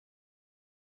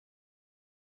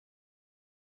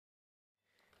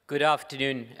Good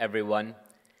afternoon, everyone,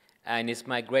 and it's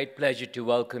my great pleasure to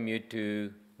welcome you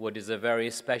to what is a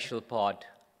very special part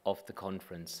of the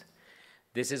conference.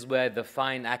 This is where the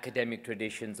fine academic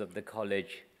traditions of the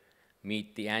college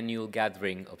meet the annual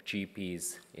gathering of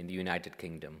GPs in the United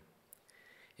Kingdom.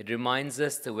 It reminds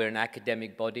us that we're an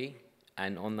academic body,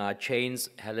 and on our chains,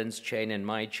 Helen's chain and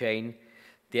my chain,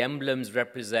 the emblems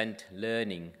represent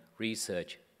learning,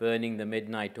 research, burning the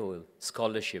midnight oil,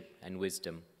 scholarship, and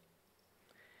wisdom.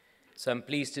 So I'm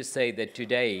pleased to say that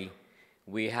today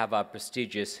we have our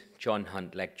prestigious John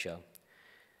Hunt Lecture.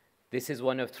 This is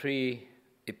one of three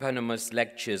eponymous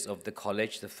lectures of the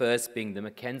college, the first being the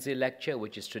Mackenzie Lecture,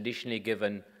 which is traditionally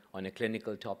given on a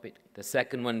clinical topic, the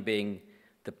second one being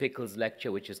the Pickles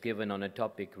Lecture, which is given on a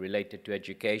topic related to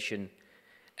education,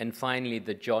 and finally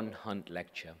the John Hunt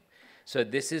Lecture. So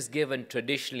this is given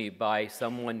traditionally by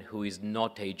someone who is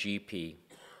not a GP.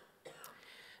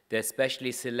 They're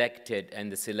specially selected,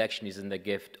 and the selection is in the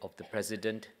gift of the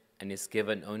president, and is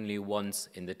given only once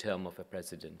in the term of a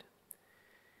president.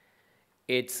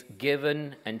 It's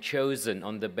given and chosen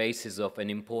on the basis of an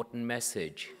important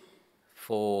message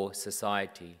for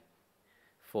society,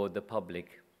 for the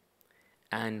public,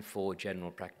 and for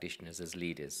general practitioners as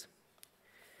leaders.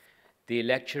 The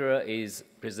lecturer is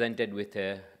presented with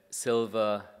a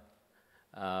silver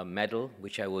medal,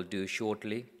 which I will do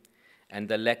shortly, and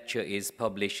the lecture is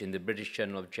published in the British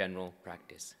Journal of General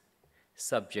Practice,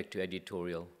 subject to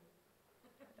editorial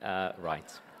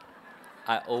rights.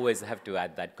 I always have to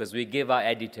add that, because we give our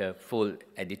editor full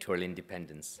editorial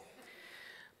independence.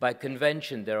 By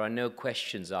convention, there are no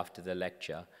questions after the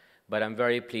lecture, but I'm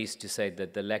very pleased to say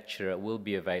that the lecturer will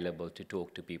be available to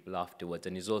talk to people afterwards,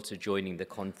 and is also joining the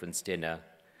conference dinner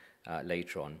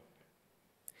later on.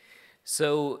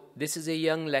 So this is a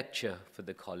young lecture for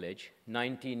the college.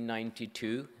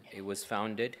 1992, it was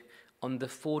founded on the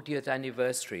 40th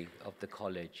anniversary of the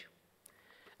college.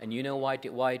 And you know why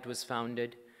it was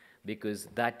founded? Because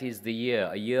that is the year,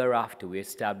 a year after we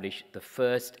established the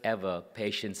first ever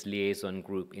patients liaison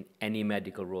group in any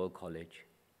medical Royal College.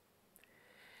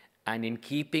 And in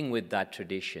keeping with that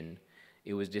tradition,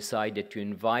 it was decided to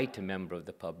invite a member of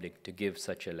the public to give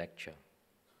such a lecture.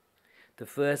 The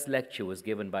first lecture was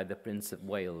given by the Prince of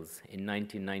Wales in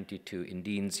 1992 in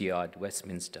Dean's Yard,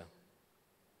 Westminster.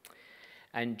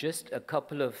 And just a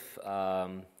couple of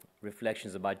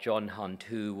reflections about John Hunt,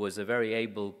 who was a very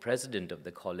able president of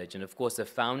the college, and of course a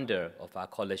founder of our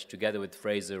college together with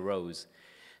Fraser Rose.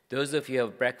 Those of you who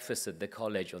have breakfast at the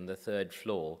college on the 3rd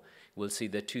floor will see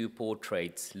the two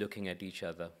portraits looking at each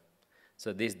other.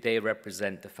 So they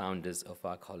represent the founders of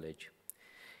our college.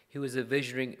 He was a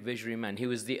visionary man. He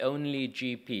was the only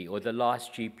GP, or the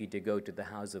last GP, to go to the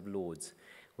House of Lords,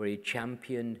 where he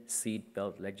championed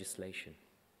seatbelt legislation.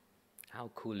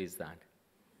 How cool is that?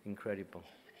 Incredible.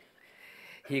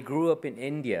 He grew up in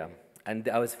India, and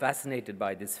I was fascinated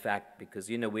by this fact because,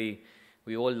 you know, we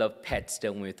all love pets,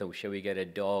 don't we? So shall we get a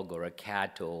dog or a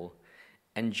cat?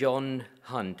 And John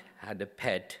Hunt had a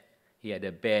pet. He had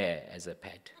a bear as a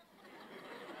pet.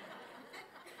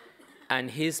 And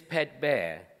his pet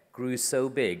bear grew so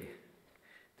big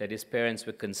that his parents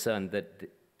were concerned that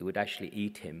it would actually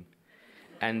eat him.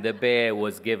 And the bear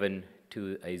was given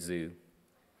to a zoo.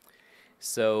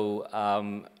 So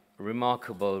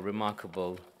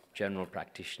remarkable general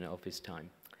practitioner of his time.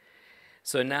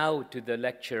 So now to the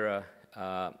lecturer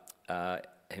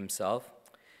himself.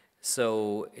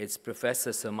 So it's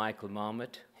Professor Sir Michael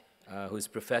Marmot, who's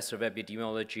Professor of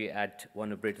Epidemiology at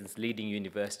one of Britain's leading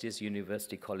universities,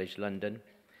 University College London.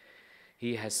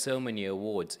 He has so many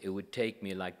awards, it would take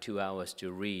me like 2 hours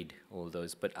to read all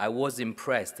those, but I was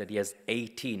impressed that he has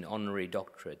 18 honorary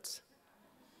doctorates,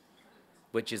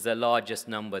 which is the largest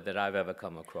number that I've ever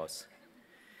come across.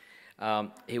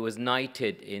 He was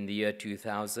knighted in the year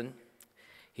 2000.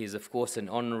 He's, of course, an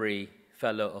honorary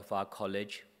fellow of our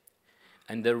college.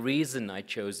 And the reason I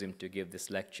chose him to give this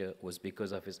lecture was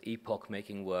because of his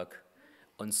epoch-making work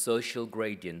on social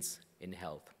gradients in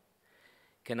health.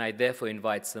 Can I therefore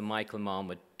invite Sir Michael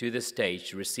Marmot to the stage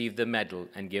to receive the medal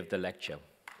and give the lecture?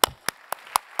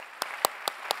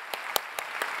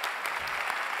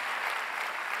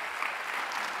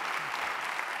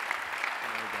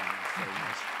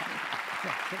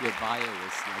 Your bio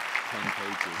is like 10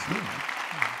 pages.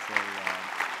 So,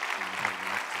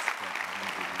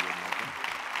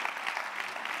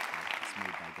 it's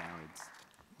made by Garrett's.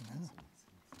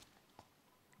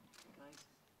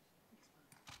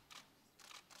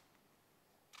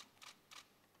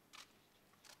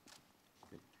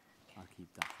 Good. I'll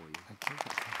keep that for you.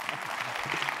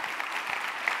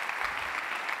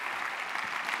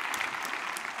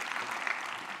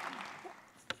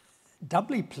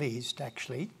 doubly pleased,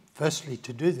 actually, firstly,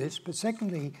 to do this, but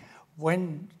secondly,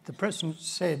 when the president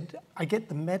said, I get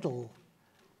the medal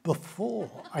before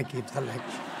I give the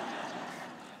lecture.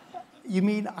 You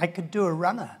mean I could do a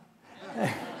runner?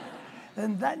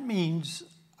 And that means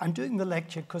I'm doing the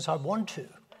lecture because I want to,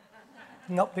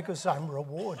 not because I'm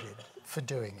rewarded for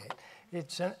doing it.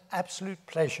 It's an absolute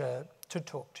pleasure to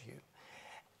talk to you.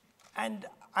 And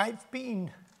I've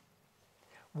been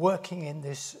working in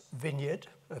this vineyard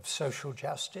of social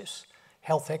justice,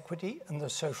 health equity, and the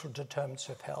social determinants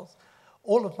of health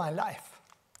all of my life.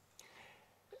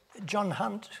 John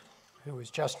Hunt, who was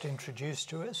just introduced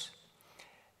to us,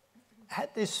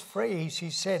 had this phrase. He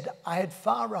said, I had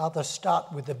far rather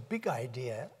start with a big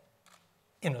idea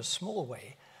in a small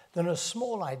way than a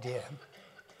small idea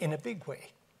in a big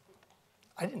way.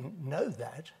 I didn't know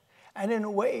that. And in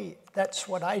a way, that's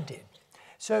what I did.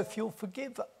 So if you'll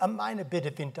forgive a minor bit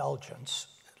of indulgence,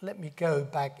 let me go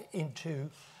back into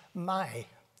my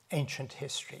ancient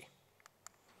history.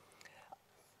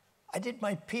 I did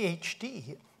my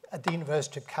PhD at the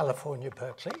University of California,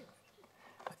 Berkeley.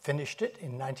 I finished it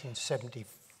in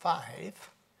 1975.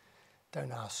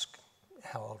 Don't ask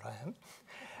how old I am.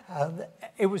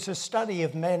 It was a study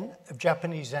of men of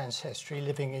Japanese ancestry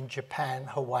living in Japan,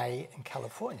 Hawaii, and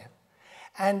California.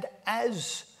 And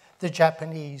as the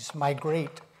Japanese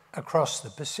migrate across the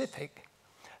Pacific,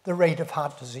 the rate of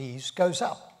heart disease goes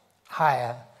up,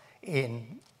 higher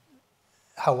in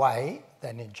Hawaii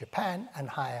than in Japan and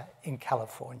higher in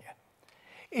California.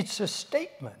 It's a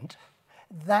statement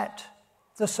that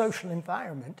the social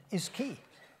environment is key.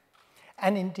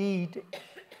 And indeed,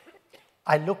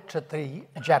 I looked at the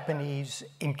Japanese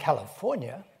in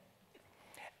California,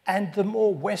 and the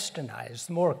more westernized,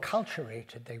 the more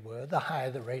acculturated they were, the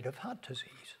higher the rate of heart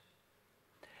disease.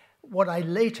 What I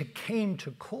later came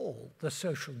to call the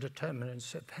social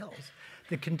determinants of health,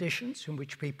 the conditions in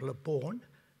which people are born,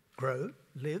 grow,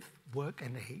 live, work,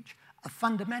 and age, are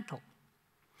fundamental.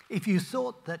 If you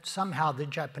thought that somehow the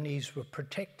Japanese were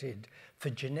protected for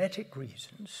genetic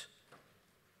reasons,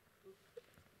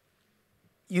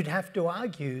 you'd have to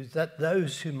argue that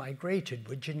those who migrated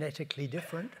were genetically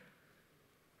different.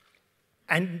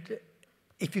 And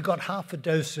if you got half a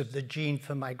dose of the gene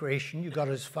for migration, you got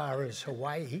as far as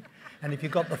Hawaii. And if you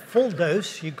got the full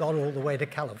dose, you got all the way to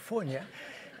California.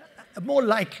 More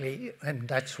likely, and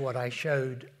that's what I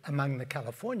showed among the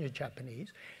California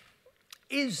Japanese,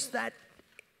 is that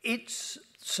it's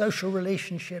social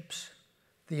relationships,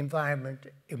 the environment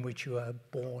in which you are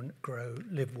born, grow,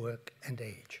 live, work, and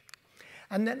age.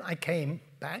 And then I came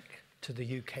back to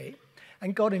the UK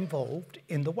and got involved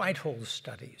in the Whitehall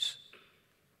studies.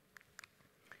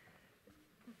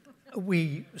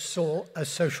 We saw a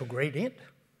social gradient.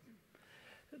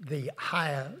 The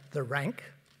higher the rank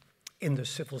in the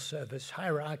civil service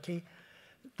hierarchy,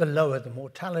 the lower the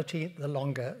mortality, the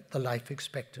longer the life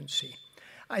expectancy.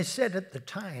 I said at the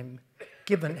time,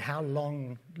 given how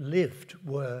long-lived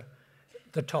were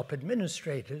the top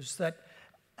administrators, that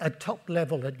a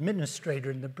top-level administrator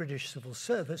in the British civil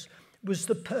service was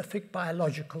the perfect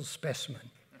biological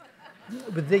specimen,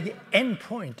 with the end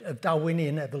point of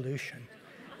Darwinian evolution.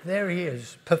 There he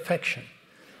is, perfection.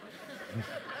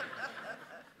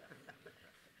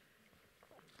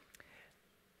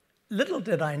 Little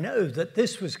did I know that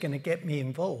this was going to get me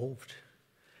involved,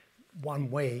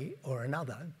 one way or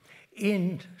another,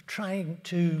 in trying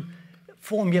to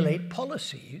formulate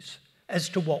policies as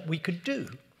to what we could do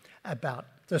about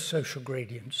the social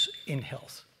gradients in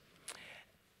health.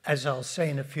 As I'll say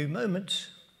in a few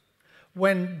moments,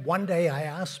 when one day I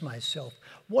asked myself,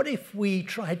 what if we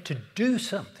tried to do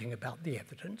something about the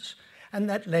evidence? And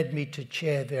that led me to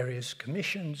chair various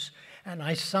commissions, and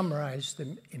I summarized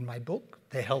them in my book,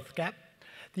 The Health Gap,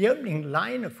 the opening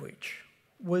line of which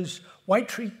was, why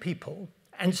treat people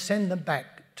and send them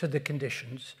back to the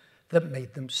conditions that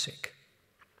made them sick?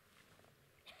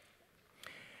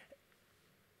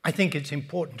 I think it's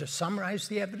important to summarize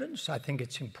the evidence. I think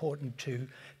it's important to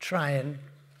try and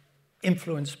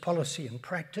influence policy and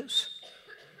practice.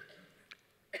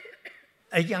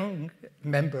 A young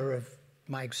member of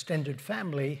my extended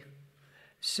family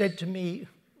said to me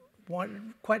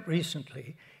quite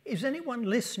recently, is anyone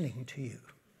listening to you?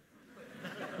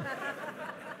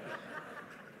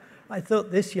 I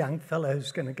thought this young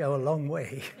fellow's going to go a long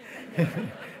way.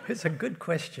 It's a good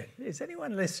question. Is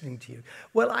anyone listening to you?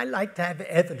 Well, I like to have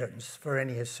evidence for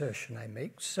any assertion I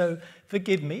make, so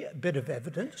forgive me, a bit of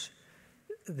evidence.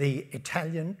 The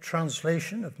Italian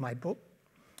translation of my book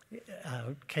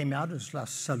came out as La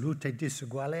Salute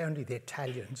Diseguale. Only the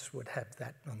Italians would have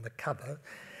that on the cover.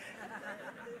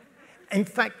 In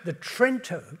fact, the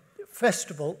Trento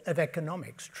Festival of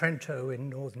Economics, Trento in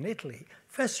northern Italy,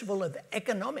 Festival of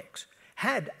Economics,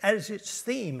 had as its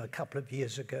theme a couple of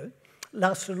years ago,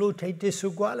 La salute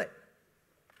disuguale.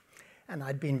 And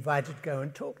I'd been invited to go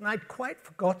and talk, and I'd quite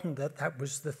forgotten that that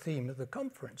was the theme of the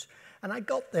conference. And I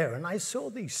got there, and I saw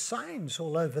these signs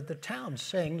all over the town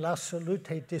saying La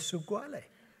salute disuguale.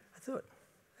 I thought,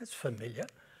 that's familiar.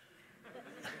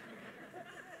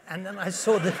 And then I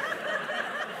saw that.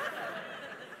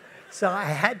 So I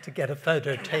had to get a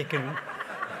photo taken,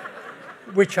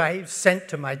 which I sent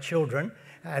to my children,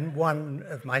 and one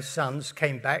of my sons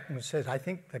came back and said, I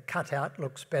think the cutout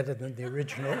looks better than the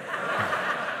original.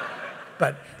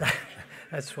 But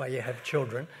that's why you have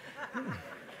children.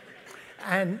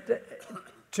 And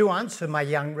to answer my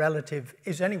young relative,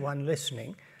 is anyone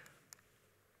listening?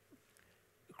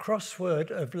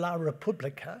 Crossword of La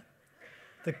Repubblica,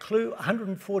 the clue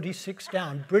 146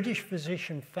 down, British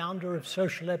physician, founder of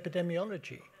social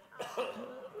epidemiology.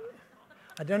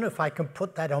 I don't know if I can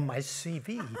put that on my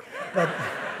CV, but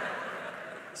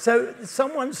so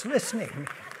someone's listening.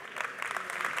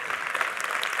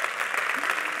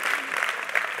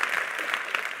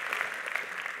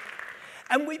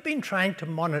 And we've been trying to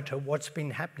monitor what's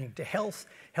been happening to health,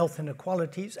 health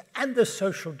inequalities, and the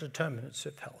social determinants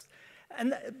of health.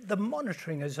 And the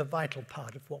monitoring is a vital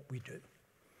part of what we do.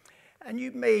 And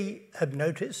you may have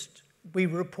noticed, we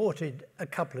reported a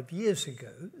couple of years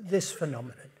ago this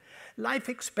phenomenon. Life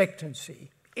expectancy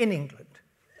in England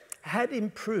had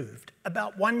improved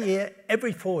about 1 year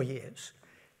every 4 years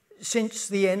since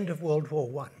the end of World War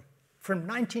I. From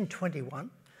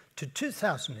 1921 to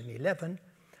 2011,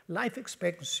 life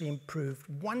expectancy improved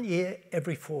 1 year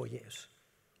every 4 years.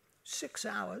 6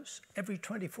 hours every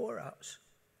 24 hours.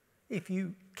 If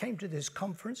you came to this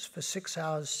conference for 6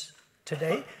 hours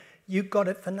today, you got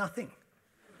it for nothing.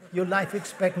 Your life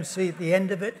expectancy at the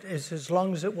end of it is as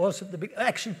long as it was at the beginning.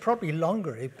 Actually, probably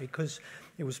longer, because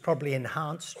it was probably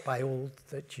enhanced by all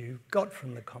that you got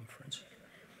from the conference.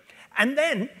 And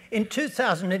then, in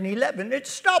 2011, it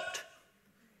stopped.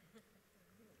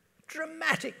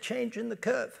 Dramatic change in the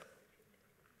curve.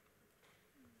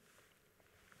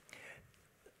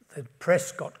 The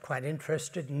press got quite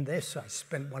interested in this. I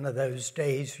spent one of those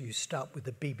days, you start with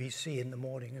the BBC in the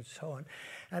morning and so on.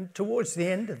 And towards the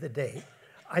end of the day,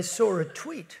 I saw a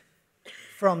tweet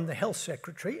from the health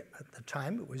secretary. At the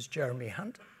time, it was Jeremy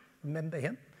Hunt. Remember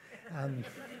him?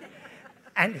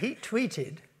 And he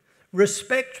tweeted,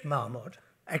 respect Marmot.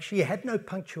 Actually, he had no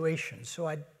punctuation, so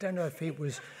I don't know if it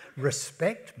was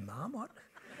respect Marmot.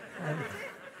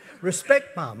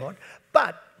 Respect Marmot.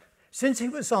 But since he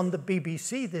was on the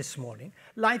BBC this morning,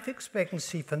 life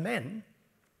expectancy for men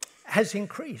has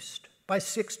increased by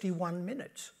 61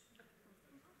 minutes.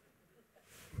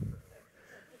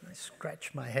 I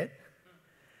scratched my head,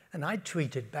 and I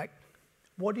tweeted back,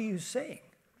 what are you saying?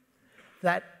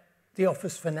 That the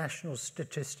Office for National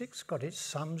Statistics got its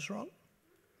sums wrong?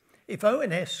 If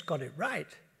ONS got it right,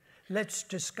 let's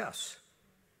discuss.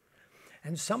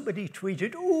 And somebody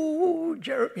tweeted, ooh,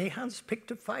 Jeremy Hunt's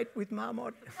picked a fight with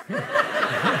Marmot.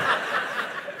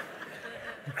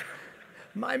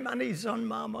 My money's on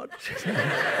Marmot.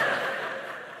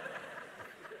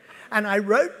 And I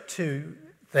wrote to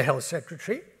the health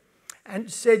secretary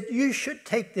and said, you should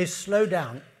take this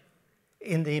slowdown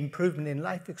in the improvement in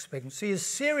life expectancy as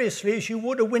seriously as you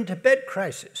would a winter bed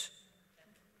crisis.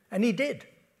 And he did.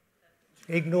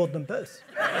 He ignored them both.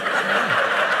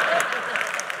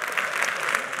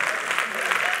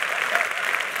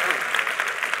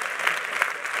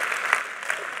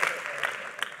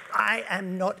 I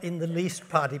am not in the least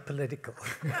party political.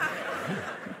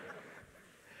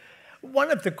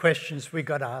 One of the questions we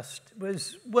got asked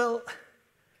was, well,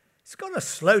 it's got to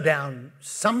slow down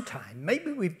sometime.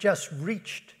 Maybe we've just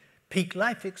reached peak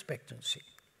life expectancy.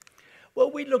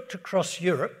 Well, we looked across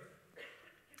Europe,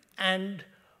 and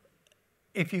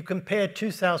if you compare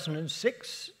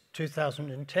 2006,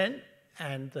 2010,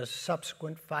 and the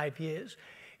subsequent 5 years,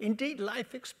 indeed,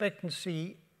 life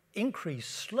expectancy increase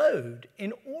slowed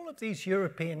in all of these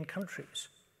European countries.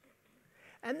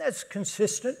 And that's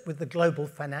consistent with the global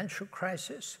financial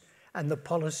crisis and the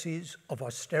policies of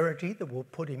austerity that were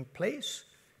put in place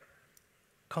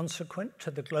consequent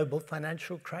to the global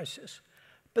financial crisis.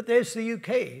 But there's the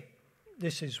UK.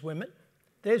 This is women.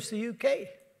 There's the UK.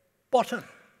 Bottom.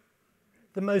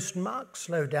 The most marked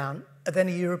slowdown of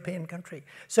any European country.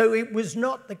 So it was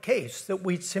not the case that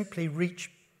we'd simply reached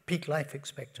peak life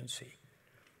expectancy,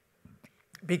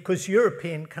 because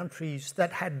European countries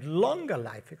that had longer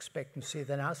life expectancy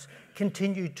than us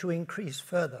continued to increase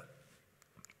further.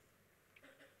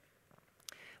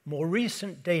 More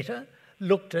recent data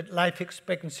looked at life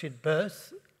expectancy at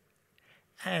birth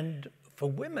And for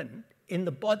women,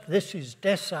 this is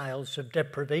deciles of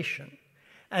deprivation,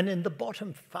 and in the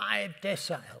bottom 5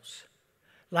 deciles,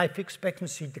 life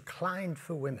expectancy declined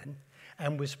for women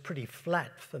and was pretty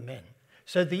flat for men.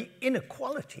 So the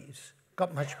inequalities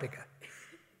got much bigger.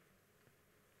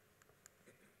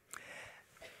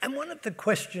 And one of the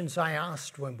questions I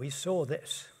asked when we saw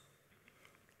this,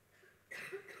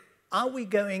 are we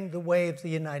going the way of the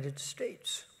United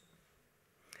States?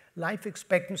 Life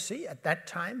expectancy at that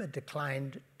time had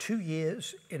declined 2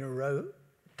 years in a row,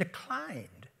 in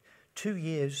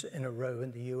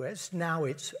the US. Now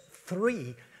it's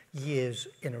 3 years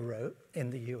in a row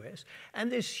in the US.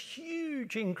 And this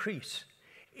huge increase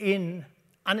in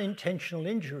unintentional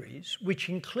injuries, which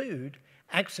include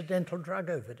accidental drug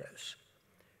overdose.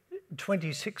 In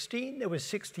 2016, there was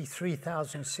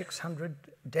 63,600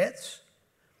 deaths.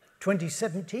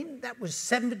 2017, that was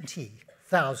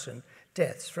 70,000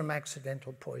 deaths from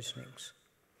accidental poisonings.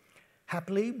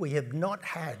 Happily, we have not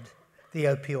had the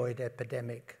opioid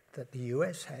epidemic that the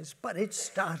US has, but it's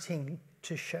starting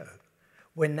to show.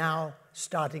 We're now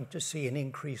starting to see an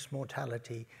increased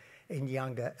mortality in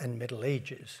younger and middle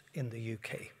ages in the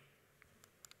UK.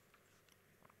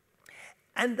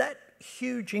 And that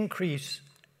huge increase,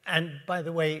 and by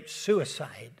the way,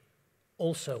 suicide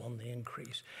also on the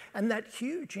increase, and that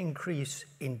huge increase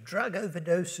in drug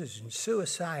overdoses and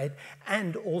suicide,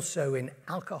 and also in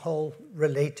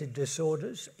alcohol-related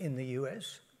disorders in the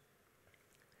US,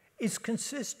 is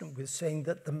consistent with saying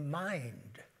that the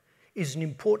mind is an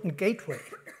important gateway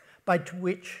by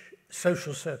which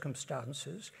social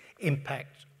circumstances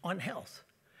impact on health.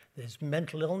 There's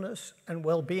mental illness and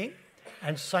well-being,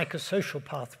 and psychosocial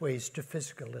pathways to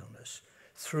physical illness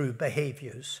through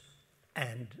behaviors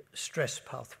and stress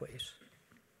pathways.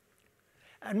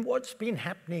 And what's been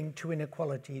happening to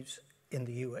inequalities in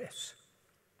the US?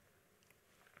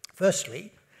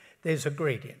 Firstly, there's a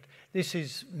gradient. This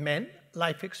is men,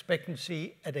 life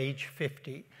expectancy at age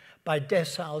 50, by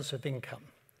deciles of income.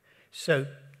 So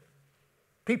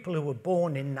people who were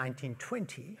born in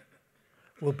 1920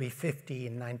 will be 50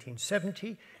 in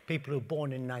 1970. People who were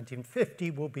born in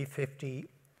 1950 will be 50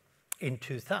 in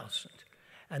 2000.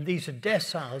 And these are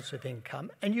deciles of income,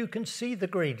 and you can see the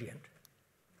gradient.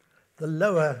 The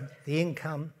lower the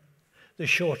income, the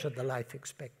shorter the life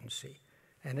expectancy.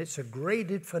 And it's a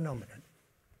graded phenomenon.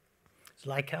 It's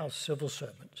like our civil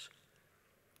servants.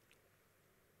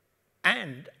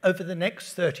 And over the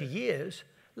next 30 years,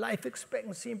 life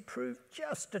expectancy improved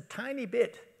just a tiny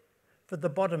bit for the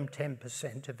bottom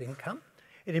 10% of income.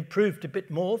 It improved a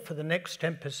bit more for the next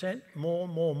 10%,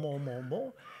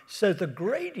 more. So the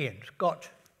gradient got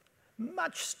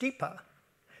much steeper.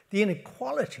 The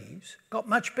inequalities got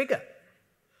much bigger.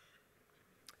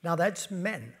 Now that's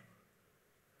men.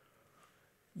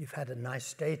 You've had a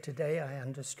nice day today, I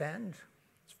understand.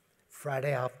 It's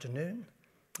Friday afternoon.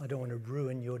 I don't want to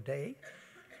ruin your day.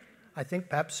 I think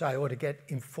perhaps I ought to get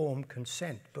informed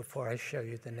consent before I show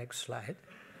you the next slide.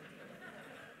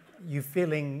 You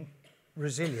feeling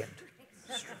resilient,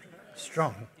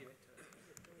 strong?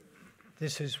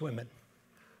 This is women.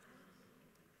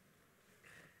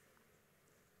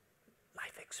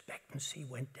 Life expectancy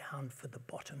went down for the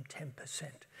bottom 10%.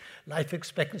 Life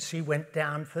expectancy went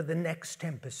down for the next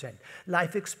 10%.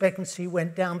 Life expectancy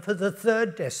went down for the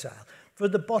third decile. For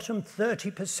the bottom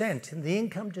 30% in the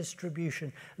income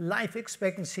distribution, life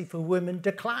expectancy for women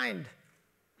declined.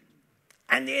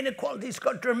 And the inequalities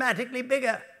got dramatically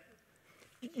bigger.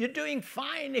 You're doing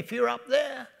fine if you're up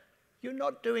there. You're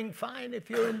not doing fine if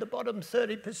you're in the bottom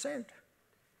 30%.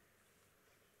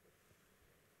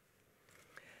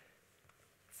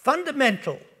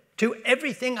 Fundamental to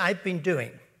everything I've been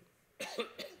doing,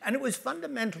 and it was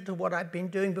fundamental to what I've been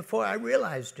doing before I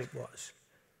realized it was,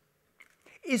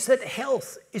 is that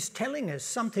health is telling us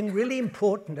something really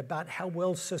important about how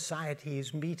well society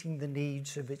is meeting the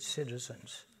needs of its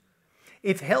citizens.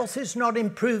 If health is not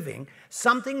improving,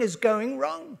 something is going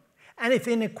wrong. And if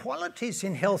inequalities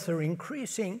in health are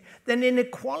increasing, then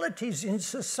inequalities in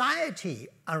society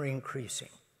are increasing.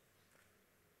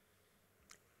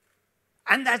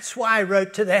 And that's why I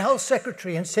wrote to the health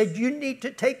secretary and said, you need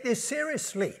to take this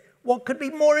seriously. What could be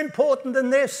more important than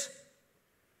this?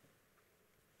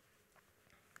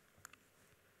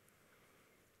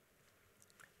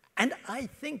 And I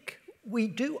think we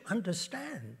do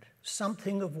understand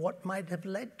something of what might have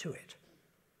led to it.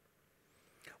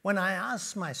 When I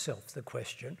asked myself the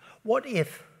question, what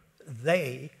if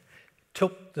they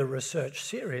took the research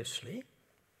seriously?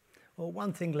 Well,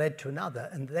 one thing led to another,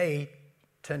 and they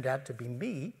turned out to be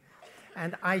me,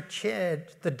 and I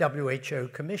chaired the WHO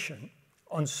Commission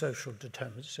on Social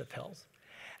Determinants of Health.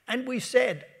 And we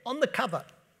said on the cover,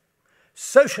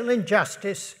 social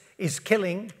injustice is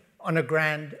killing on a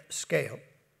grand scale.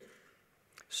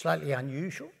 Slightly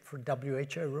unusual for a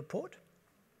WHO report.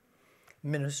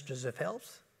 Ministers of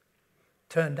health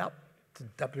turned up to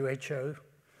the WHO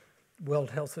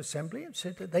World Health Assembly and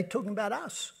said, are they talking about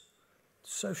us?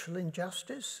 Social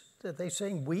injustice? Are they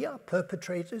saying we are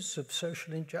perpetrators of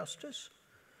social injustice?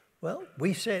 Well,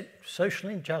 we said social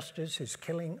injustice is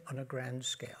killing on a grand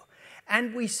scale.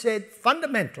 And we said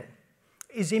fundamental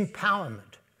is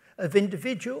empowerment of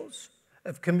individuals,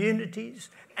 of communities,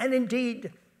 and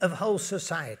indeed of whole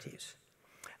societies.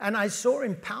 And I saw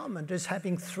empowerment as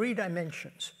having three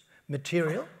dimensions.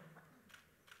 Material.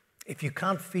 If you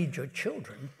can't feed your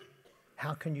children,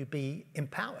 how can you be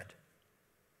empowered?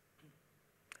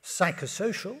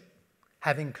 Psychosocial,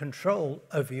 having control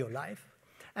over your life.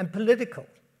 And political,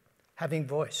 having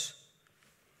voice.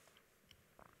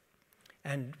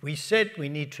 And we said we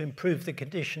need to improve the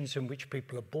conditions in which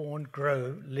people are born,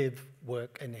 grow, live,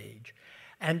 work, and age.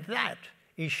 And that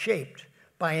is shaped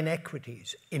by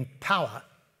inequities in power,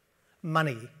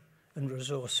 money, and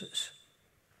resources.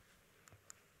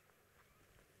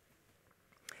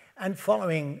 And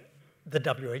following the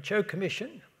WHO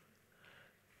Commission,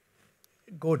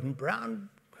 Gordon Brown,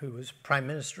 who was Prime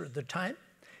Minister at the time,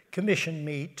 commissioned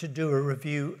me to do a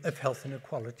review of health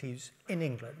inequalities in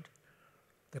England.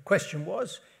 The question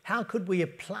was, how could we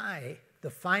apply the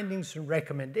findings and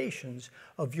recommendations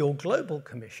of your global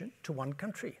commission to one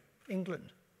country,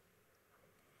 England?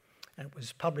 And it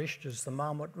was published as the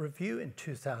Marmot Review in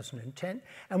 2010.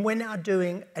 And we're now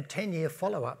doing a 10-year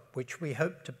follow-up, which we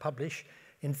hope to publish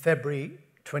in February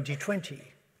 2020, to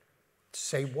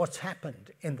say what's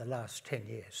happened in the last 10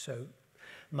 years. So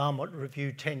Marmot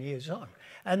Review 10 years on.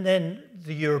 And then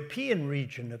the European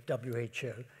region of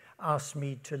WHO asked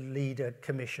me to lead a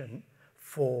commission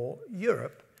for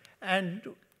Europe. And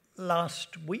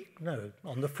last week,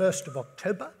 on the 1st of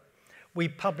October, we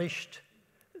published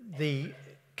the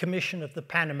Commission of the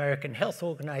Pan American Health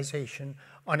Organization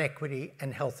on Equity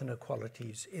and Health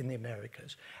Inequalities in the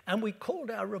Americas. And we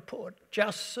called our report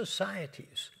Just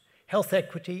Societies, Health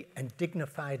Equity and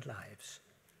Dignified Lives.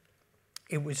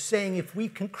 It was saying if we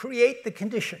can create the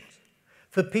conditions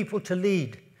for people to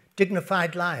lead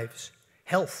dignified lives,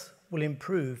 health will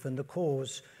improve and the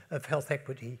cause of health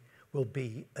equity will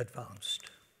be advanced.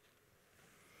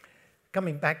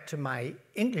 Coming back to my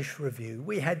English review,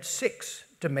 we had 6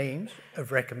 domains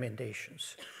of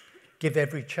recommendations. Give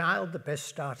every child the best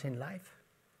start in life,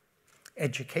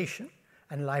 education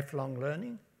and lifelong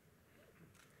learning,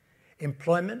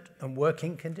 employment and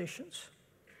working conditions.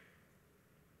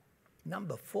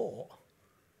 Number 4,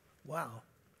 wow,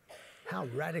 how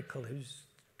radical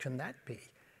can that be?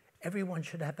 Everyone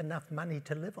should have enough money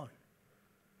to live on.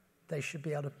 They should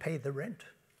be able to pay the rent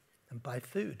and buy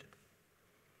food.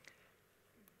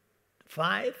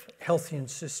 5, healthy and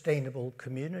sustainable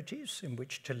communities in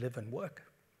which to live and work.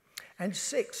 And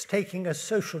 6, taking a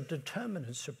social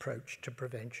determinants approach to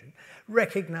prevention,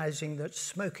 recognizing that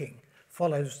smoking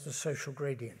follows the social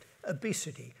gradient,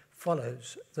 obesity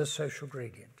follows the social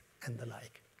gradient, and the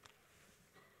like.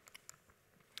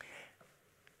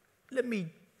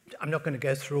 I'm not going to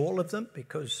go through all of them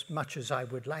because much as I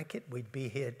would like it, we'd be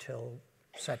here till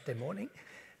Saturday morning.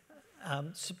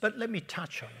 But let me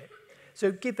touch on it.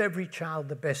 So give every child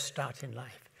the best start in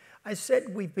life. I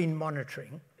said we've been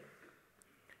monitoring,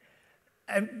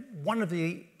 and one of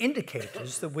the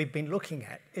indicators that we've been looking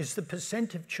at is the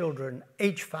percent of children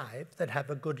age 5 that have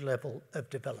a good level of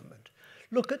development.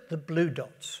 Look at the blue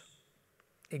dots.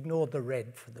 Ignore the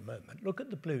red for the moment. Look at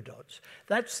the blue dots.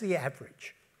 That's the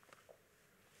average.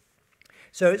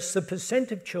 So it's the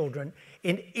percent of children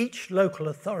in each local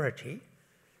authority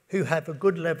who have a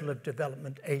good level of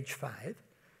development age 5.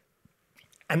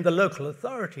 And the local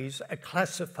authorities are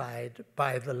classified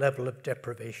by the level of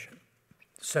deprivation.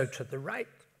 So to the right,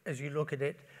 as you look at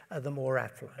it, are the more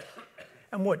affluent.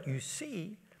 And what you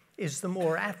see is the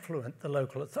more affluent the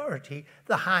local authority,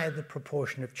 the higher the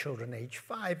proportion of children age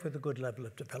 5 with a good level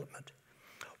of development.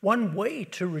 One way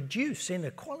to reduce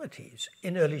inequalities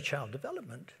in early child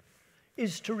development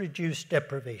is to reduce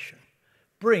deprivation.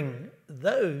 Bring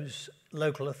those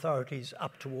local authorities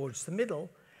up towards the middle,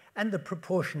 and the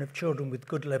proportion of children with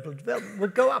good level of development will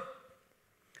go up.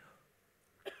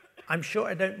 I'm sure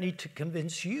I don't need to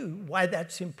convince you why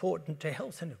that's important to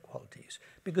health inequalities,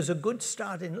 because a good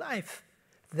start in life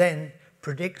then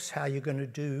predicts how you're going to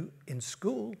do in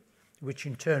school, which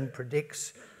in turn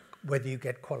predicts whether you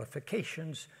get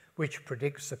qualifications, which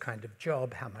predicts the kind of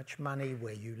job, how much money,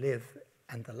 where you live,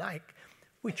 and the like,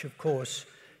 which of course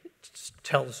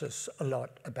tells us a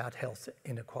lot about health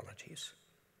inequalities.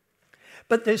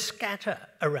 but they scatter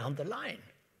around the line.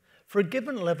 For a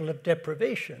given level of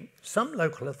deprivation, some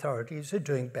local authorities are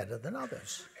doing better than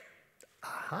others.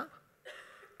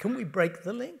 Can we break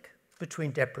the link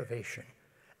between deprivation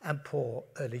and poor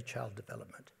early child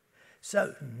development?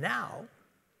 So now,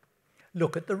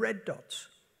 look at the red dots.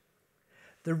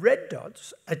 The red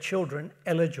dots are children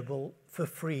eligible for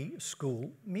free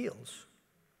school meals.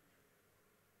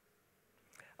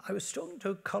 I was talking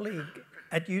to a colleague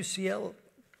at UCL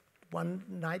one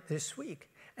night this week,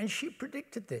 and she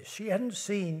predicted this. She hadn't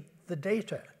seen the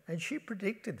data, and she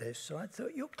predicted this. So I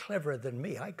thought, you're cleverer than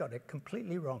me. I got it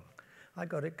completely wrong. I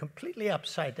got it completely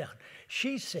upside down.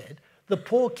 She said, the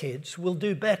poor kids will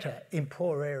do better in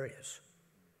poor areas.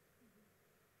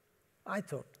 I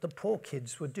thought the poor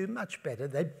kids would do much better.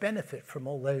 They'd benefit from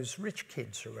all those rich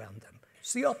kids around them.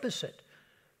 It's the opposite.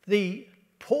 The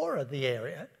poorer the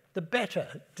area, the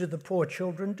better do the poor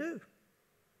children do.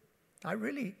 I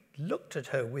really looked at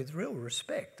her with real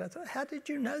respect. I thought, how did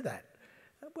you know that?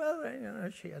 Well, you know,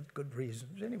 she had good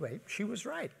reasons. Anyway, she was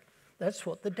right. That's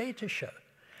what the data show.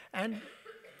 And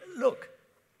look,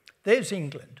 there's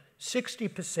England.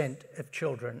 60% of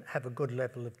children have a good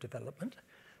level of development.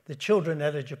 The children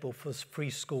eligible for free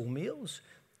school meals,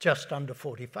 just under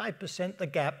 45%. The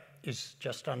gap is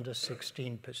just under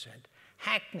 16%.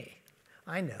 Hackney,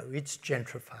 I know it's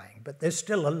gentrifying, but there's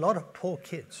still a lot of poor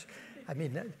kids. I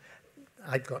mean,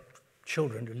 I've got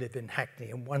children who live in Hackney,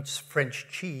 and once French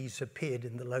cheese appeared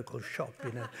in the local shop,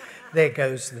 you know, there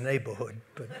goes the neighborhood.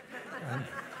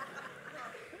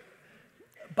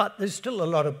 But there's still a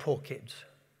lot of poor kids.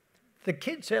 The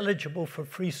kids eligible for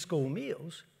free school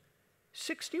meals,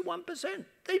 61%.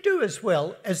 They do as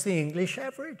well as the English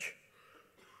average.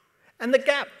 And the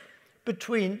gap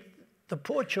between the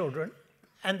poor children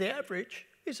and the average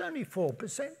is only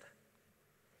 4%.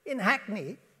 In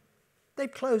Hackney,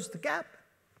 they've closed the gap.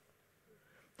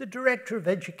 The director of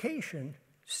education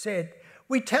said,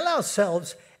 we tell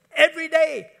ourselves every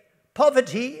day,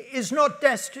 poverty is not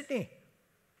destiny.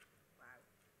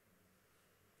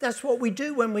 That's what we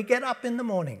do when we get up in the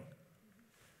morning.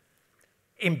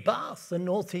 In Bath and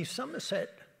northeast Somerset,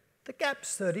 the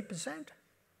gap's 30%.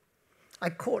 I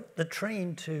caught the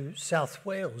train to South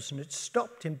Wales and it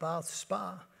stopped in Bath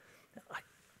Spa. I'm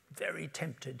very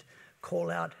tempted, call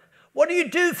out, what do you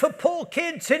do for poor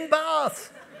kids in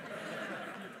Bath?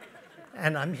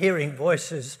 And I'm hearing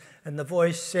voices, and the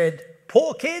voice said,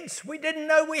 poor kids, we didn't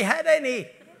know we had any.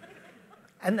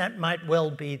 And that might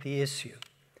well be the issue.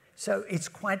 So it's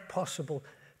quite possible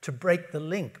to break the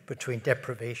link between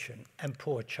deprivation and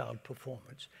poor child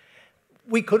performance.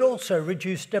 We could also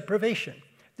reduce deprivation.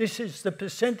 This is the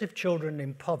percent of children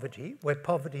in poverty, where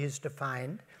poverty is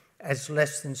defined as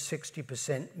less than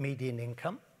 60% median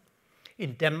income.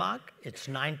 In Denmark, it's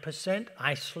 9%,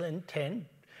 Iceland, 10%.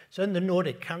 So in the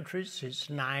Nordic countries, it's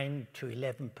 9 to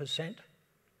 11%.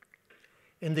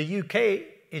 In the UK,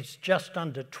 it's just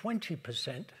under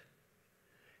 20%.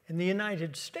 In the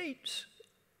United States,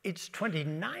 it's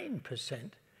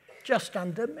 29%, just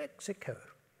under Mexico.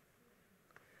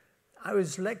 I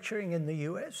was lecturing in the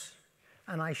US,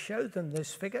 and I showed them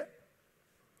this figure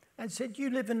and said, you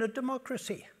live in a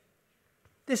democracy.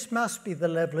 This must be the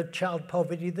level of child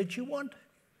poverty that you want.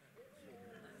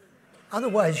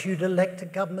 Otherwise, you'd elect a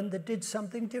government that did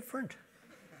something different.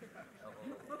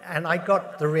 And I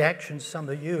got the reaction some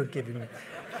of you are giving me.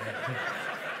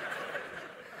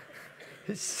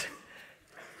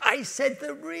 I said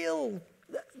the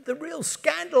real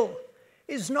scandal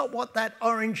is not what that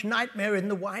orange nightmare in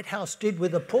the White House did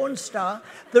with a porn star.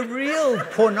 The real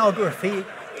pornography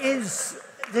is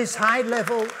this high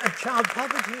level of child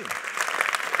poverty.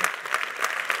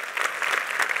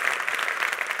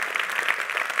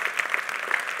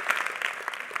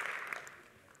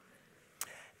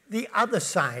 The other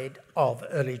side of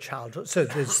early childhood, so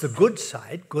there's the good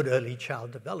side, good early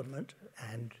child development,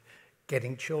 and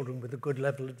getting children with a good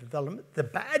level of development. The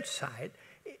bad side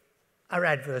are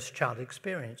adverse child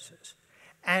experiences.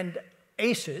 And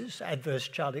ACEs, adverse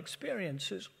child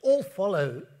experiences, all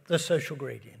follow the social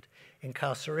gradient: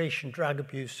 incarceration, drug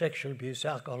abuse, sexual abuse,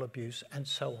 alcohol abuse, and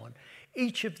so on.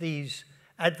 Each of these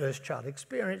adverse child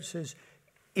experiences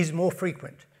is more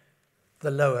frequent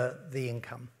the lower the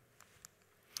income.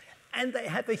 And they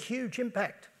have a huge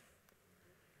impact.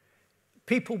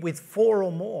 People with 4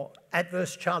 or more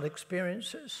adverse child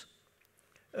experiences,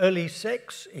 early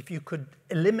sex, if you could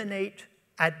eliminate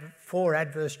 4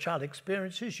 adverse child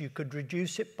experiences, you could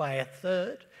reduce it by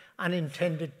 1/3,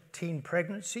 unintended teen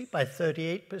pregnancy by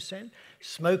 38%,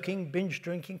 smoking, binge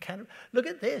drinking, cannabis. Look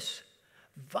at this,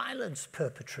 violence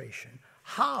perpetration,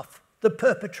 half the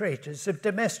perpetrators of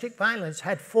domestic violence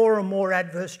had 4 or more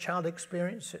adverse child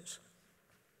experiences.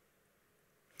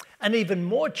 And even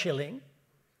more chilling,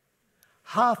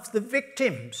 half the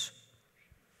victims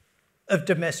of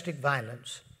domestic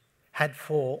violence had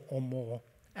 4 or more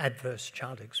adverse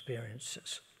child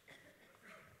experiences.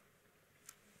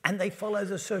 And they follow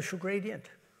the social gradient.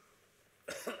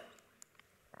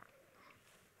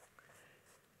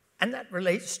 And that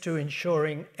relates to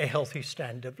ensuring a healthy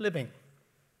standard of living.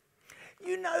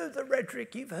 You know the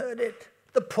rhetoric, you've heard it.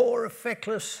 The poor are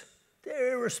feckless,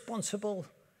 they're irresponsible,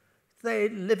 they're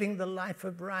living the life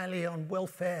of Riley on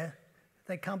welfare,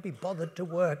 they can't be bothered to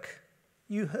work.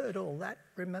 You heard all that,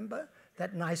 remember?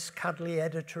 That nice cuddly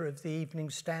editor of the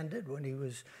Evening Standard when he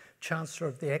was Chancellor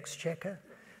of the Exchequer.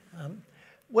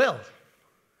 Well,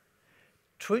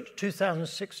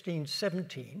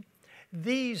 2016-17,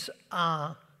 these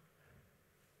are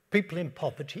people in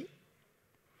poverty,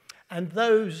 and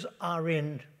those are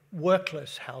in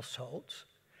workless households.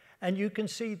 And you can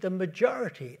see the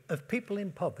majority of people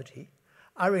in poverty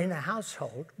are in a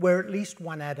household where at least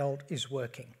one adult is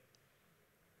working.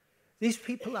 These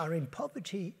people are in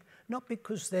poverty not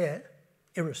because they're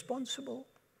irresponsible,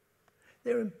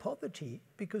 they're in poverty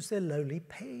because they're lowly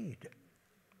paid.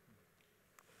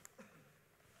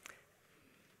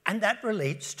 And that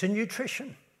relates to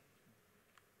nutrition.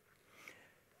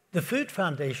 The Food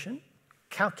Foundation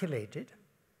calculated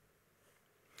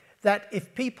that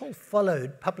if people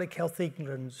followed Public Health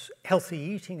England's healthy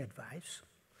eating advice,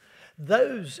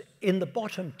 those in the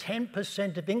bottom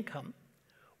 10% of income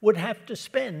would have to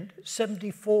spend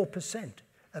 74%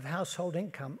 of household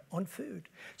income on food.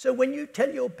 So when you tell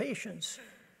your patients,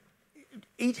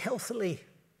 eat healthily,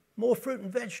 more fruit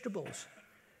and vegetables,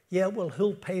 yeah, well,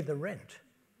 who'll pay the rent?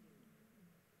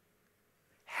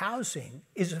 Housing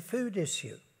is a food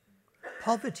issue.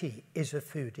 Poverty is a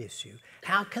food issue.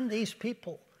 How can these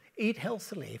people eat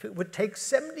healthily if it would take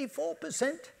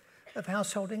 74% of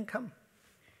household income?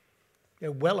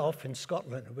 They're well off in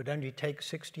Scotland. It would only take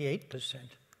 68%.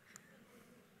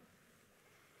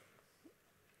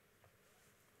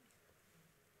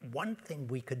 One thing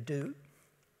we could do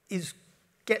is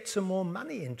get some more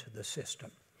money into the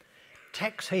system.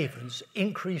 Tax havens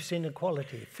increase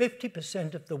inequality.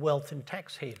 50% of the wealth in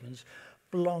tax havens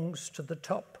belongs to the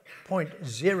top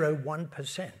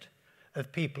 0.01%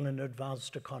 of people in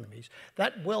advanced economies.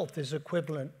 That wealth is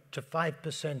equivalent to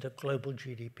 5% of global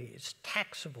GDP. It's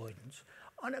tax avoidance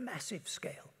on a massive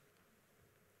scale.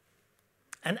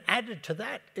 And added to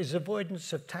that is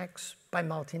avoidance of tax by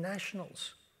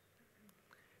multinationals.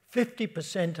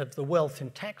 50% of the wealth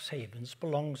in tax havens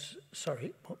belongs,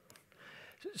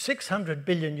 600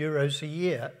 billion euros a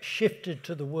year shifted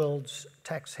to the world's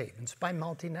tax havens by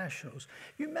multinationals.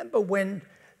 You remember when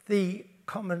the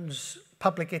Commons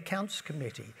Public Accounts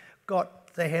Committee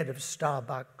got the head of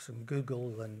Starbucks and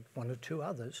Google and 1 or 2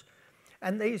 others,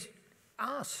 and they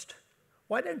asked,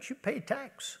 why don't you pay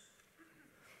tax?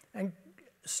 And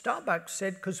Starbucks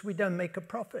said, because we don't make a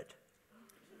profit.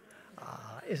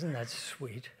 Ah, isn't that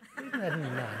sweet? Isn't that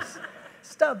nice?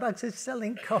 Starbucks is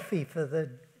selling coffee for the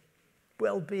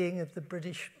well-being of the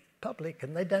British public,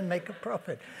 and they don't make a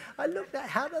profit. I looked at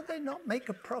how do they not make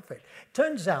a profit?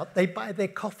 Turns out they buy their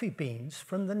coffee beans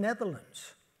from the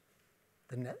Netherlands.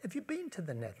 Have you been to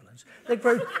the Netherlands? They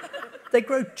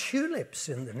grow tulips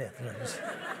in the Netherlands.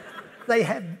 They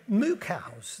have moo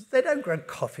cows. They don't grow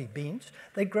coffee beans.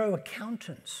 They grow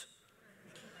accountants.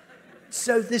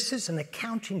 So this is an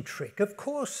accounting trick. Of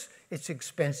course, it's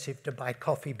expensive to buy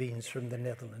coffee beans from the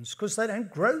Netherlands because they don't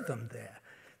grow them there.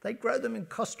 They grow them in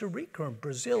Costa Rica and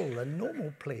Brazil and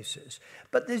normal places.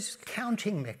 But there's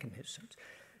counting mechanisms.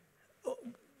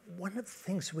 One of the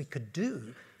things we could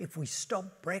do if we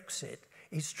stop Brexit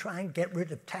is try and get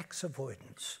rid of tax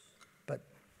avoidance. But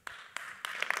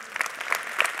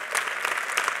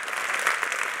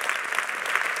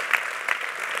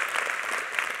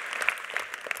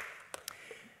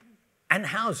and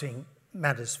housing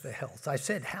matters for health. I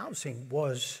said housing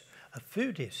was a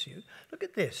food issue. Look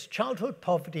at this, childhood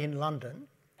poverty in London,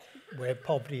 where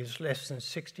poverty is less than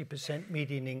 60%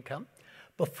 median income.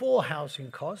 Before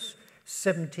housing costs,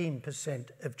 17%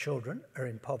 of children are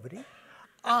in poverty.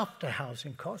 After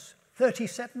housing costs,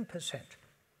 37%.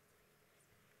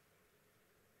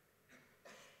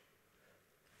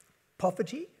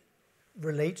 Poverty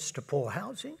relates to poor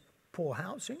housing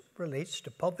relates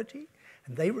to poverty,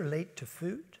 and they relate to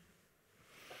food.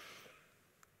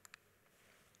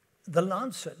 The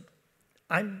Lancet,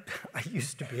 I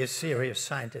used to be a serious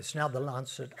scientist. Now the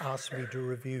Lancet asks me to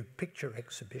review picture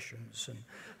exhibitions and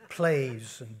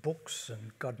plays and books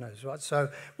and God knows what, so,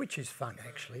 which is fun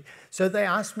actually. So they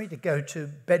asked me to go to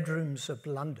Bedrooms of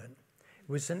London.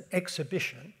 It was an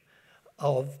exhibition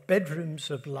of bedrooms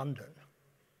of London.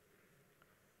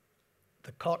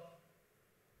 The cot,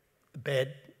 the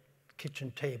bed,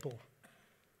 kitchen table.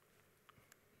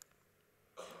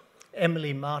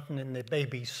 Emily, Martin and their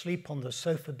baby sleep on the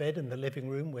sofa bed in the living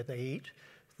room where they eat.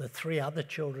 The 3 other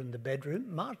children in the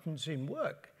bedroom. Martin's in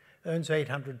work, earns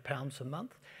 £800 a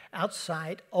month.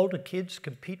 Outside, older kids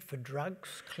compete for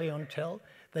drugs, clientele.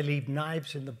 They leave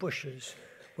knives in the bushes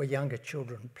where younger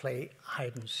children play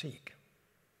hide and seek.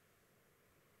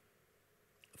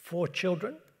 4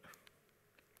 children,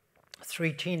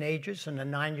 3 teenagers and a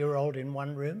 9-year-old in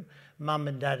one room, mum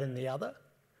and dad in the other.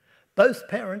 Both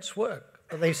parents work,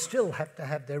 but they still have to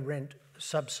have their rent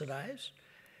subsidized.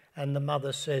 And the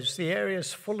mother says, the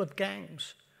area's full of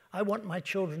gangs. I want my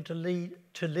children to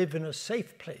live in a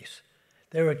safe place.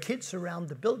 There are kids around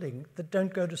the building that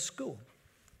don't go to school.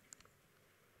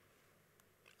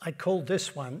 I call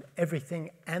this one Everything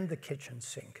and the Kitchen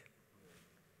Sink.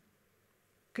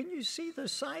 Can you see the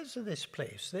size of this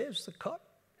place? There's the cot.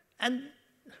 And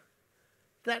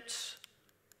that's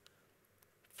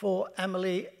for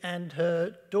Emily and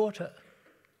her daughter.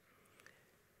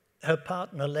 Her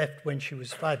partner left when she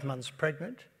was 5 months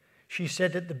pregnant. She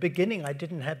said at the beginning, I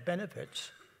didn't have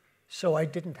benefits, so I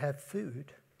didn't have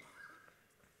food.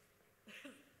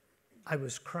 I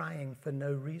was crying for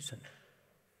no reason.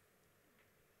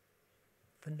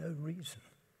 For no reason.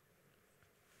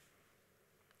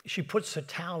 She puts a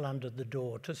towel under the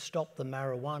door to stop the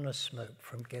marijuana smoke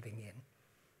from getting in.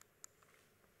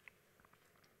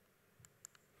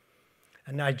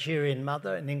 A Nigerian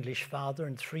mother, an English father,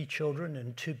 and 3 children in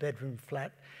a 2-bedroom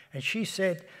flat. And she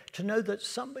said, to know that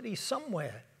somebody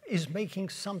somewhere is making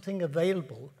something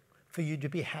available for you to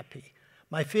be happy.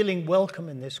 My feeling welcome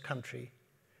in this country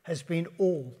has been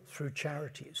all through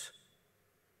charities.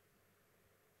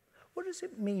 What does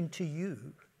it mean to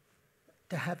you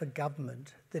to have a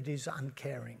government that is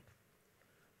uncaring,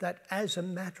 that as a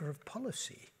matter of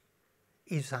policy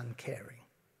is uncaring?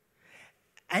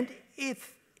 And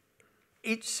if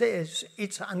it says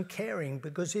it's uncaring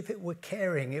because if it were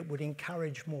caring, it would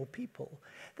encourage more people,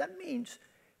 that means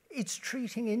it's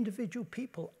treating individual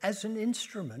people as an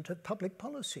instrument of public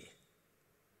policy,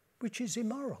 which is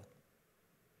immoral.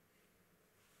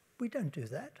 We don't do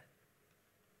that.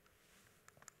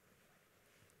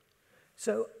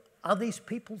 So are these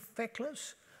people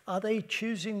feckless? Are they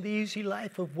choosing the easy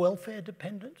life of welfare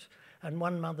dependence? And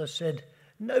one mother said,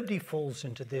 nobody falls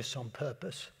into this on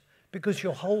purpose because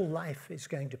your whole life is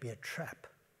going to be a trap.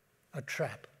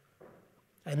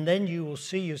 And then you will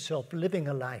see yourself living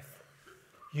a life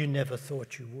you never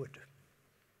thought you would.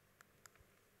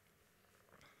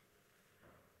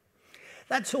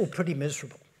 That's all pretty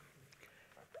miserable.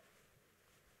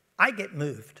 I get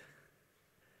moved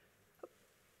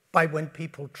by when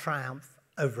people triumph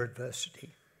over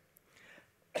adversity.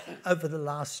 Over the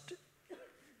last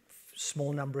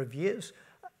small number of years,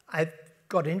 I've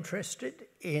got interested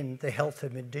in the health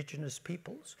of Indigenous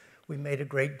peoples. We made a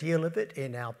great deal of it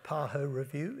in our PAHO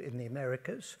review in the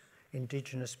Americas,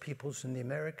 Indigenous peoples in the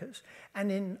Americas,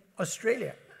 and in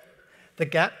Australia. The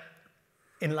gap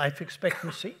in life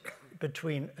expectancy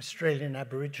between Australian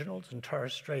Aboriginals and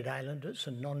Torres Strait Islanders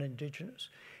and non-Indigenous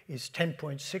is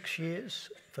 10.6 years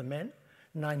for men,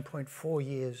 9.4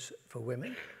 years for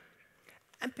women.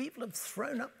 And people have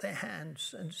thrown up their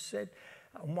hands and said,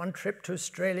 on one trip to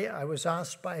Australia, I was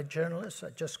asked by a journalist,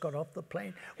 I just got off the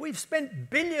plane, we've spent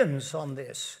billions on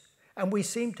this and we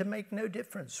seem to make no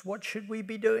difference. What should we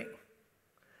be doing?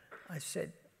 I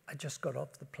said, I just got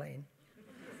off the plane.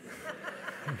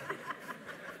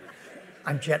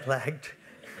 I'm jet lagged.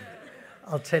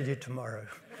 I'll tell you tomorrow.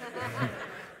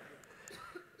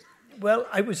 Well,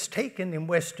 I was taken in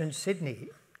Western Sydney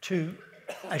to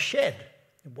a shed.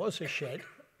 It was a shed.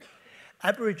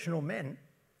 Aboriginal men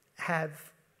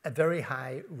have a very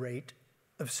high rate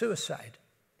of suicide.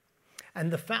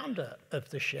 And the founder of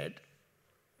the shed,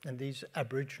 and these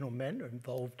Aboriginal men are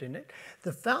involved in it,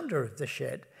 the founder of the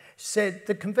shed said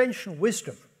the conventional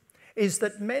wisdom is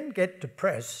that men get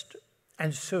depressed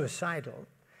and suicidal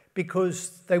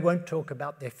because they won't talk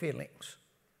about their feelings.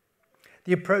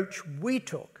 The approach we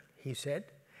took, he said,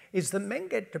 is that men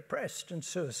get depressed and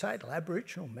suicidal,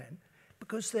 Aboriginal men,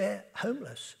 because they're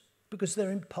homeless, because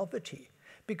they're in poverty,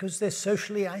 because they're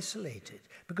socially isolated,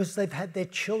 because they've had their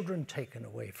children taken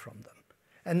away from them.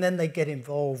 And then they get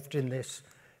involved in this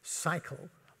cycle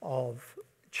of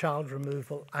child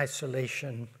removal,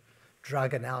 isolation,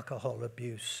 drug and alcohol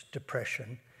abuse,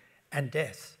 depression, and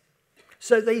death.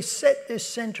 So they set this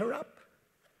center up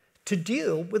to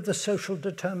deal with the social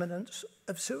determinants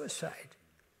of suicide.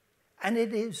 And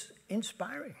it is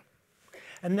inspiring.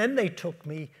 And then they took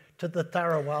me to the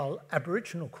Tharawal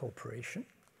Aboriginal Corporation,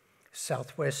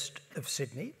 southwest of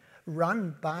Sydney,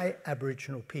 run by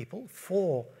Aboriginal people,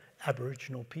 for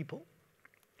Aboriginal people,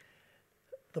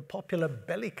 the popular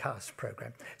belly cast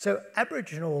program. So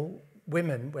Aboriginal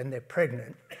women, when they're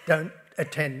pregnant, don't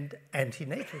attend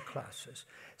antenatal classes.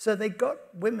 So they got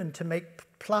women to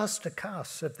make plaster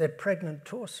casts of their pregnant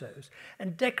torsos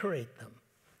and decorate them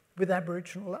with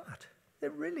Aboriginal art. They're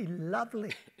really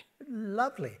lovely,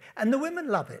 lovely. And the women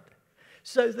love it.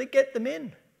 So they get them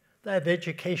in. They have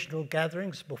educational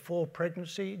gatherings before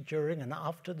pregnancy, during and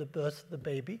after the birth of the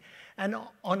baby, and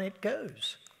on it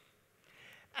goes.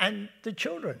 And the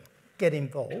children get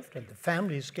involved, and the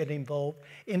families get involved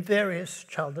in various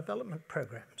child development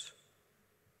programs.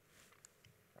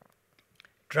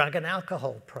 Drug and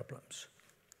alcohol problems.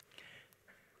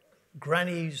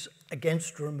 Grannies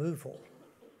against removal.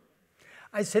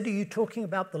 I said, are you talking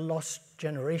about the lost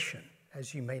generation?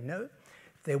 As you may know,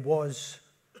 there was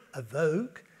a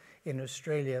vogue in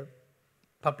Australia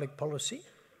public policy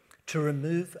to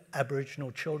remove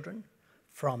Aboriginal children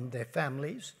from their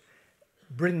families,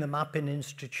 bring them up in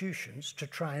institutions to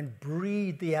try and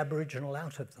breed the Aboriginal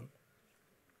out of them.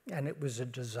 And it was a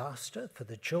disaster for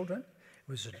the children.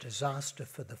 It was a disaster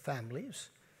for the families.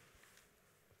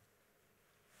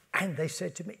 And they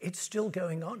said to me, it's still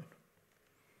going on.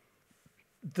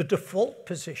 The default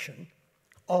position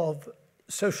of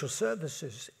social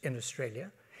services in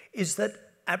Australia is that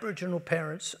Aboriginal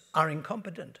parents are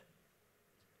incompetent.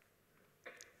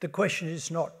 The question is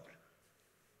not,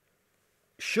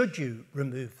 should you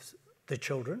remove the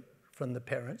children from the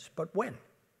parents, but when?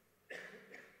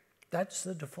 That's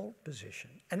the default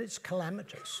position, and it's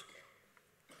calamitous.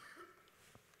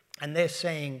 And they're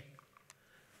saying,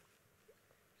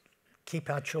 keep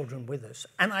our children with us.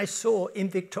 And I saw in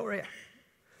Victoria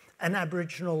an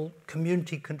Aboriginal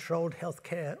community-controlled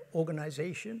healthcare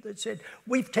organisation that said,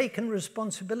 we've taken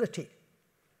responsibility.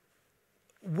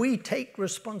 We take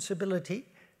responsibility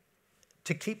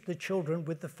to keep the children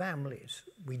with the families.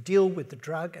 We deal with the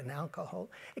drug and alcohol.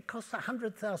 It costs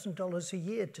 $100,000 a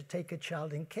year to take a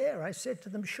child in care. I said to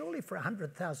them, surely for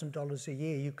 $100,000 a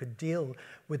year you could deal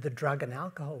with the drug and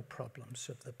alcohol problems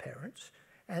of the parents.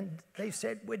 And they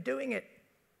said, we're doing it.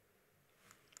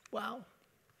 Well,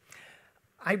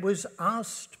 I was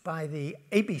asked by the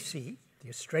ABC, the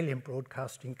Australian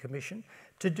Broadcasting Commission,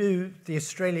 to do the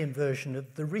Australian version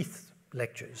of the Wreath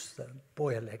lectures, the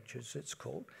Boyer lectures it's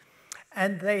called.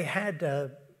 And they had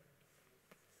a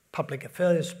public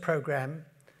affairs program.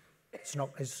 It's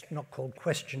not called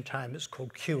Question Time, it's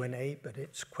called Q&A, but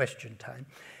it's Question Time.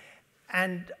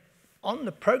 And on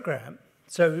the program,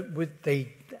 so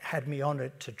they had me on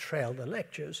it to trail the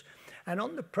lectures, and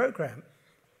on the program,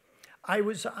 I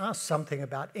was asked something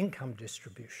about income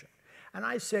distribution. And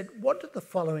I said, what do the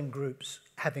following groups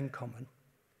have in common?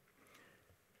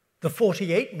 The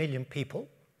 48 million people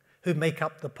who make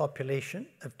up the population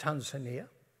of Tanzania,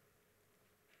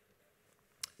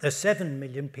 the 7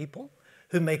 million people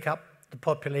who make up the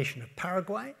population of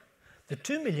Paraguay, the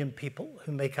 2 million people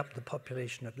who make up the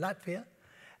population of Latvia,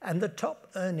 and the top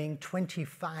earning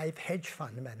 25 hedge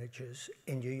fund managers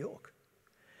in New York.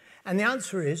 And the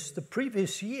answer is, the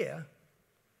previous year,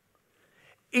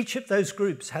 each of those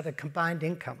groups had a combined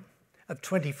income of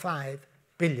 $25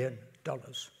 billion.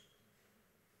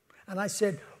 And I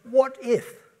said, what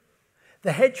if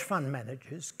the hedge fund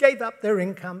managers gave up their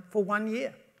income for 1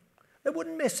 year? They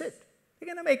wouldn't miss it.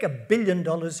 They're going to make $1 billion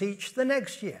each the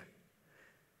next year.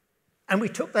 And we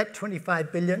took that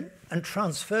 $25 billion and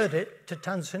transferred it to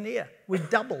Tanzania. We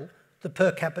doubled the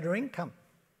per capita income.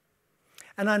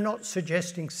 And I'm not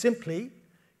suggesting simply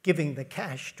giving the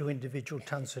cash to individual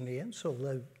Tanzanians,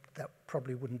 although that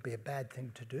probably wouldn't be a bad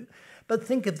thing to do. But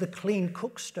think of the clean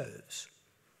cook stoves,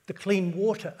 the clean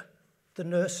water, the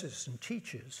nurses and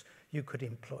teachers you could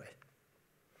employ.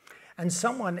 And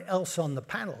someone else on the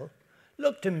panel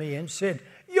looked at me and said,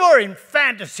 you're in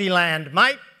fantasy land,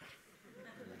 mate.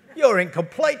 You're in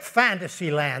complete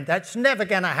fantasy land. That's never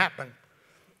going to happen.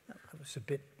 I was a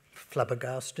bit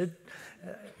flabbergasted.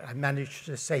 I managed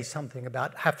to say something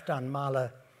about Halfdan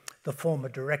Mahler, the former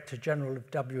Director General of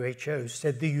WHO,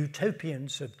 said the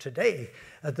utopians of today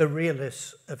are the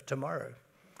realists of tomorrow.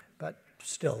 But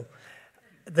still,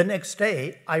 the next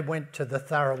day I went to the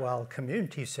Tharawal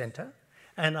Community Centre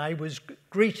and I was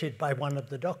greeted by one of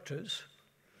the doctors.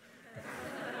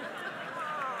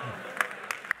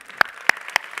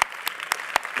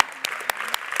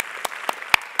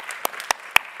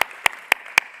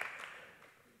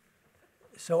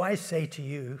 So I say to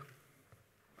you,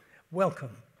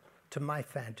 Welcome to my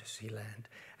fantasy land,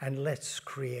 and let's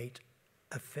create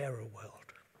a fairer world.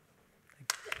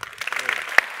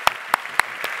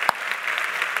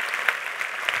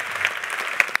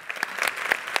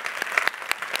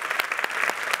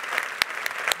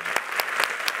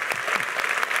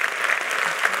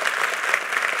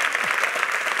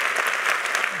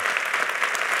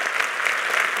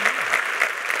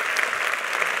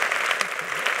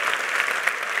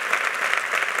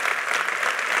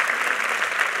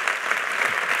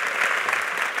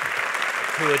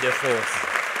 Tour de force.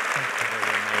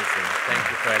 Very amazing. Thank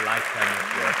you for a lifetime of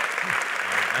work.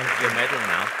 And your medal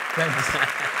now.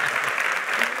 Thanks.